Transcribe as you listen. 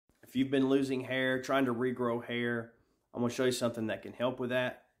If you've been losing hair, trying to regrow hair, I'm going to show you something that can help with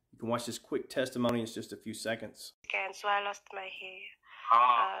that. You can watch this quick testimony. It's just a few seconds. Again, so I lost my hair.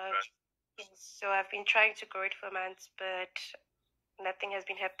 Okay. So I've been trying to grow it for months, but nothing has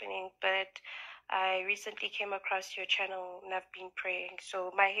been happening. But I recently came across your channel and I've been praying.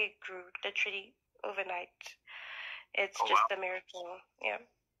 So my hair grew literally overnight. It's just a miracle. Yeah.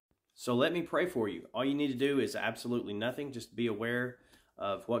 So let me pray for you. All you need to do is absolutely nothing. Just be aware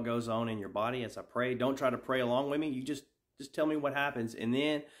of what goes on in your body as I pray. Don't try to pray along with me. You just tell me what happens, and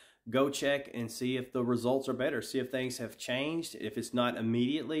then go check and see if the results are better. See if things have changed. If it's not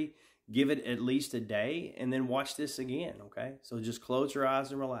immediately, give it at least a day, and then watch this again, okay? So just close your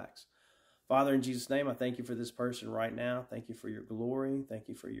eyes and relax. Father, in Jesus' name, I thank you for this person right now. Thank you for your glory. Thank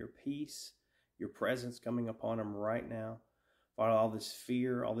you for your peace, your presence coming upon them right now. Father, all this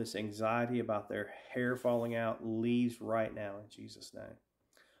fear, all this anxiety about their hair falling out leaves right now in Jesus' name.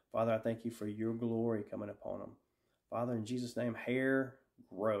 Father, I thank you for your glory coming upon them. Father, in Jesus' name, hair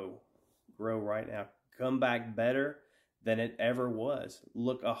grow right now. Come back better than it ever was.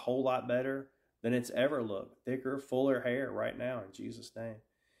 Look a whole lot better than it's ever looked. Thicker, fuller hair right now in Jesus' name.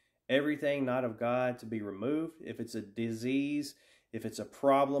 Everything not of God to be removed. If it's a disease, if it's a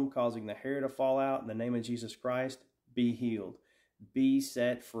problem causing the hair to fall out, in the name of Jesus Christ, be healed. Be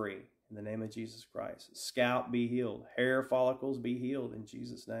set free in the name of Jesus Christ. Scalp, be healed. Hair follicles, be healed in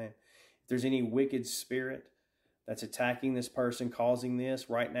Jesus' name. If there's any wicked spirit that's attacking this person, causing this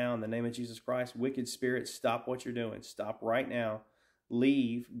right now in the name of Jesus Christ, wicked spirit, stop what you're doing. Stop right now.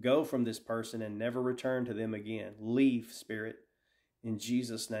 Leave. Go from this person and never return to them again. Leave, spirit, in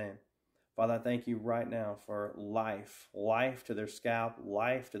Jesus' name. Father, I thank you right now for life. Life to their scalp,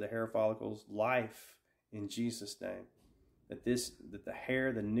 life to the hair follicles, life in Jesus' name. That the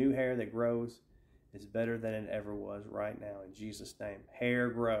hair, the new hair that grows, is better than it ever was right now in Jesus' name.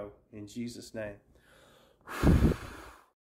 Hair grow in Jesus' name.